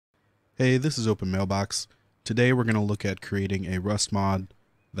Hey, this is Open Mailbox. Today we're going to look at creating a Rust mod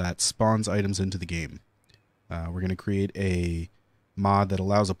that spawns items into the game. We're going to create a mod that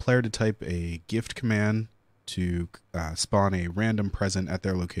allows a player to type a gift command to spawn a random present at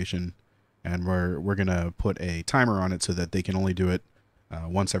their location, and we're going to put a timer on it so that they can only do it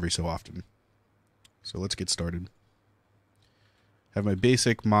once every so often. So let's get started. I have my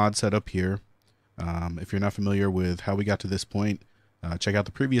basic mod set up here. If you're not familiar with how we got to this point, check out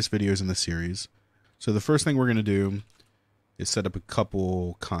the previous videos in this series. So the first thing we're going to do is set up a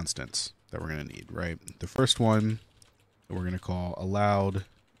couple constants that we're going to need, right? The first one we're going to call allowed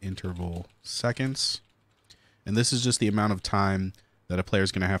interval seconds. And this is just the amount of time that a player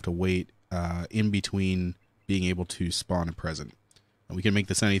is going to have to wait in between being able to spawn a present. And we can make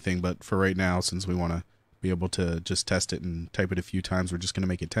this anything, but for right now, since we want to be able to just test it and type it a few times, we're just going to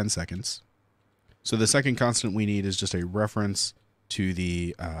make it 10 seconds. So the second constant we need is just a reference to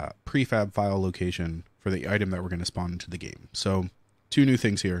the prefab file location for the item that we're going to spawn into the game. So two new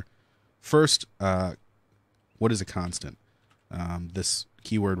things here. First, what is a constant? This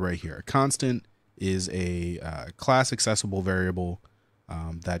keyword right here. A constant is a class accessible variable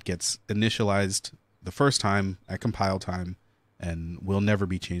that gets initialized the first time at compile time and will never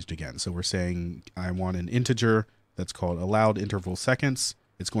be changed again. So we're saying I want an integer that's called allowed interval seconds.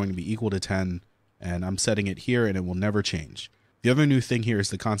 It's going to be equal to 10, and I'm setting it here and it will never change. The other new thing here is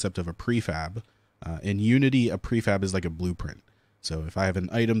the concept of a prefab. In Unity, a prefab is like a blueprint. So if I have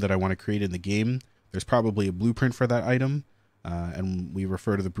an item that I want to create in the game, there's probably a blueprint for that item, and we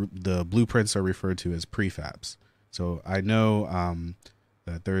refer to the blueprints are referred to as prefabs. So I know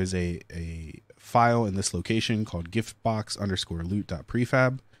that there is a file in this location called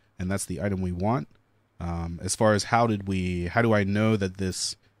giftbox_loot.prefab, and that's the item we want. As far as how do I know that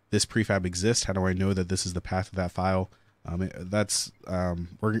this prefab exists? How do I know that this is the path of that file?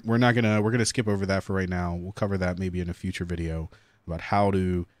 We're gonna skip over that for right now. We'll cover that maybe in a future video about how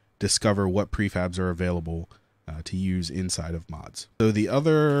to discover what prefabs are available to use inside of mods. So the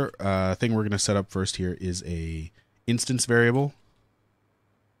other thing we're gonna set up first here is a instance variable.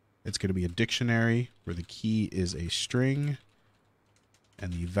 It's gonna be a dictionary where the key is a string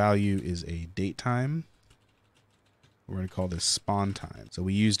and the value is a date time. We're gonna call this spawn time. So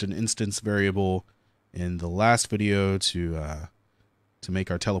we used an instance variable in the last video to make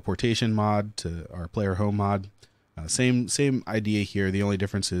our teleportation mod, to our player home mod. Same idea here. The only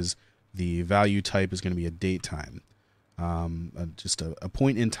difference is the value type is going to be a date time. Just a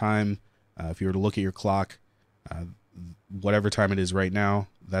point in time. If you were to look at your clock, whatever time it is right now,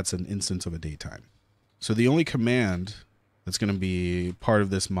 that's an instance of a date time. So the only command that's going to be part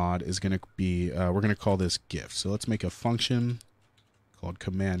of this mod is going to be, we're going to call this gift. So let's make a function called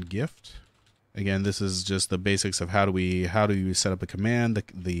command gift. Again, this is just the basics of how do you set up a command.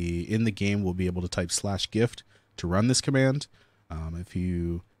 In the game we'll be able to type /gift to run this command. If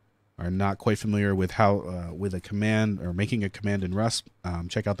you are not quite familiar with how with a command or making a command in Rust,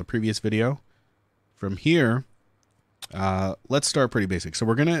 check out the previous video. From here, let's start pretty basic. So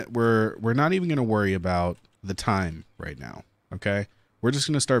we're not even gonna worry about the time right now. Okay, we're just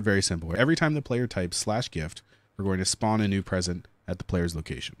gonna start very simple. Every time the player types /gift, we're going to spawn a new present at the player's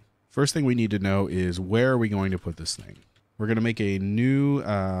location. First thing we need to know is where are we going to put this thing. We're going to make a new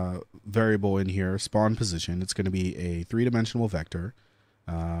variable in here, spawn position. It's going to be a 3-dimensional vector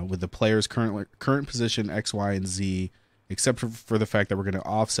with the player's current position X, Y, and Z, except for the fact that we're going to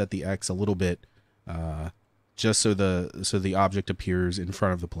offset the X a little bit, just so the object appears in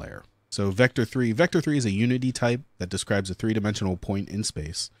front of the player. So vector 3 is a Unity type that describes a 3-dimensional point in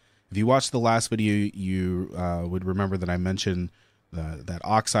space. If you watched the last video, you would remember that I mentioned that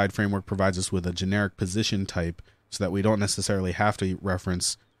Oxide framework provides us with a generic position type so that we don't necessarily have to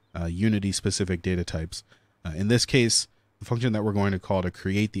reference Unity specific data types. In this case, the function that we're going to call to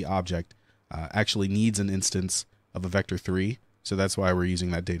create the object actually needs an instance of a vector 3, so that's why we're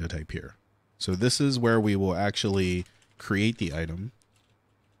using that data type here. So this is where we will actually create the item,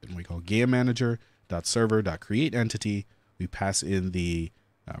 and we call gammanager.server.createEntity. We pass in the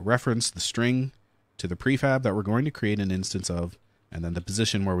reference, the string, to the prefab that we're going to create an instance of, and then the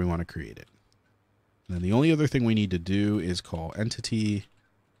position where we want to create it. And then the only other thing we need to do is call entity.spawn.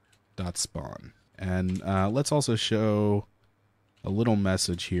 And let's also show a little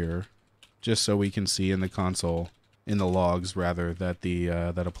message here, just so we can see in the console, in the logs rather, that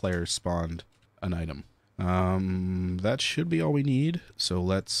that a player spawned an item. That should be all we need. So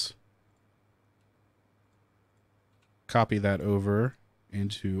let's copy that over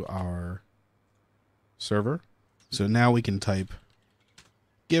into our server. So now we can type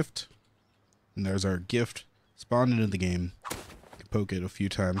gift, and there's our gift spawned into the game. poke it a few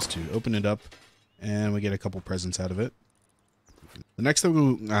times to open it up, and we get a couple presents out of it. The next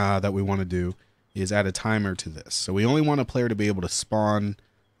thing that we want to do is add a timer to this. So we only want a player to be able to spawn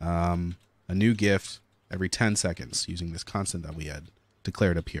a new gift every 10 seconds using this constant that we had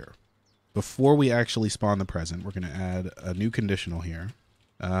declared up here. Before we actually spawn the present, we're going to add a new conditional here.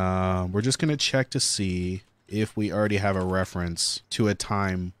 We're just going to check to see if we already have a reference to a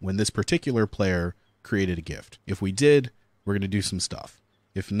time when this particular player created a gift. If we did, we're going to do some stuff.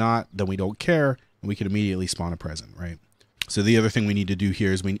 If not, then we don't care, and we can immediately spawn a present, right? So the other thing we need to do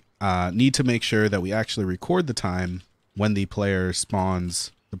here is we need to make sure that we actually record the time when the player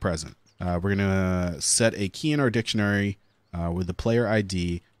spawns the present. We're going to set a key in our dictionary with the player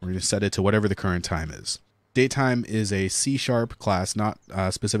ID. We're going to set it to whatever the current time is. Datetime is a C# class, not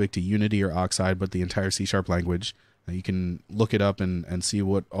specific to Unity or Oxide, but the entire C# language. You can look it up and see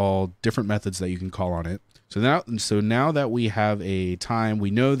what all different methods that you can call on it. So now that we have a time,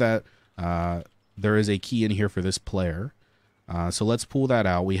 we know that there is a key in here for this player. So let's pull that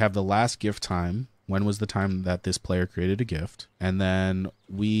out. We have the last gift time. When was the time that this player created a gift? And then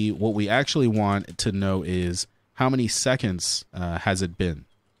what we actually want to know is how many seconds has it been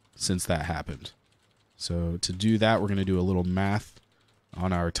since that happened. So to do that, we're going to do a little math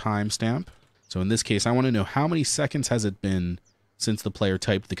on our timestamp. So in this case, I want to know how many seconds has it been since the player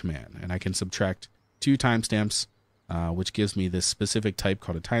typed the command. And I can subtract 2 timestamps, which gives me this specific type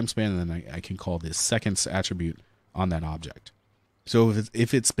called a timespan, and then I can call this seconds attribute on that object. So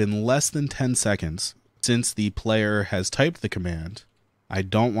if it's been less than 10 seconds since the player has typed the command, I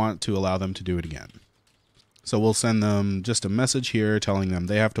don't want to allow them to do it again. So we'll send them just a message here telling them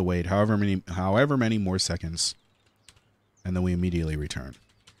they have to wait however many more seconds, and then we immediately return.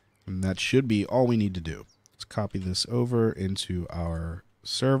 And that should be all we need to do. Let's copy this over into our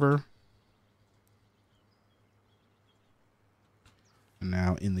server. And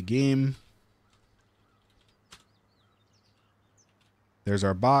now in the game, there's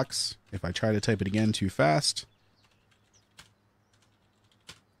our box. If I try to type it again too fast,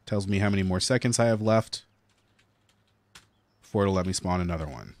 it tells me how many more seconds I have left before it'll let me spawn another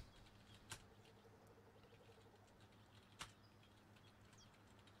one.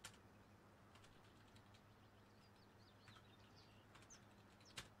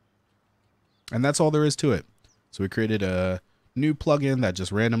 And that's all there is to it. So we created a new plugin that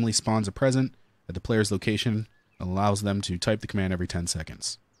just randomly spawns a present at the player's location and allows them to type the command every 10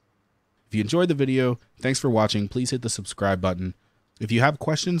 seconds. If you enjoyed the video, thanks for watching. Please hit the subscribe button. If you have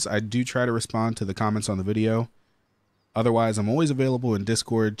questions, I do try to respond to the comments on the video. Otherwise, I'm always available in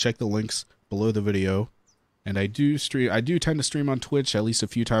Discord. Check the links below the video. And I do tend to stream on Twitch at least a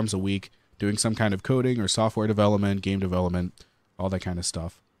few times a week, doing some kind of coding or software development, game development, all that kind of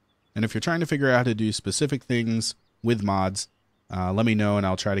stuff. And if you're trying to figure out how to do specific things with mods, let me know and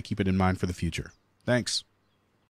I'll try to keep it in mind for the future. Thanks.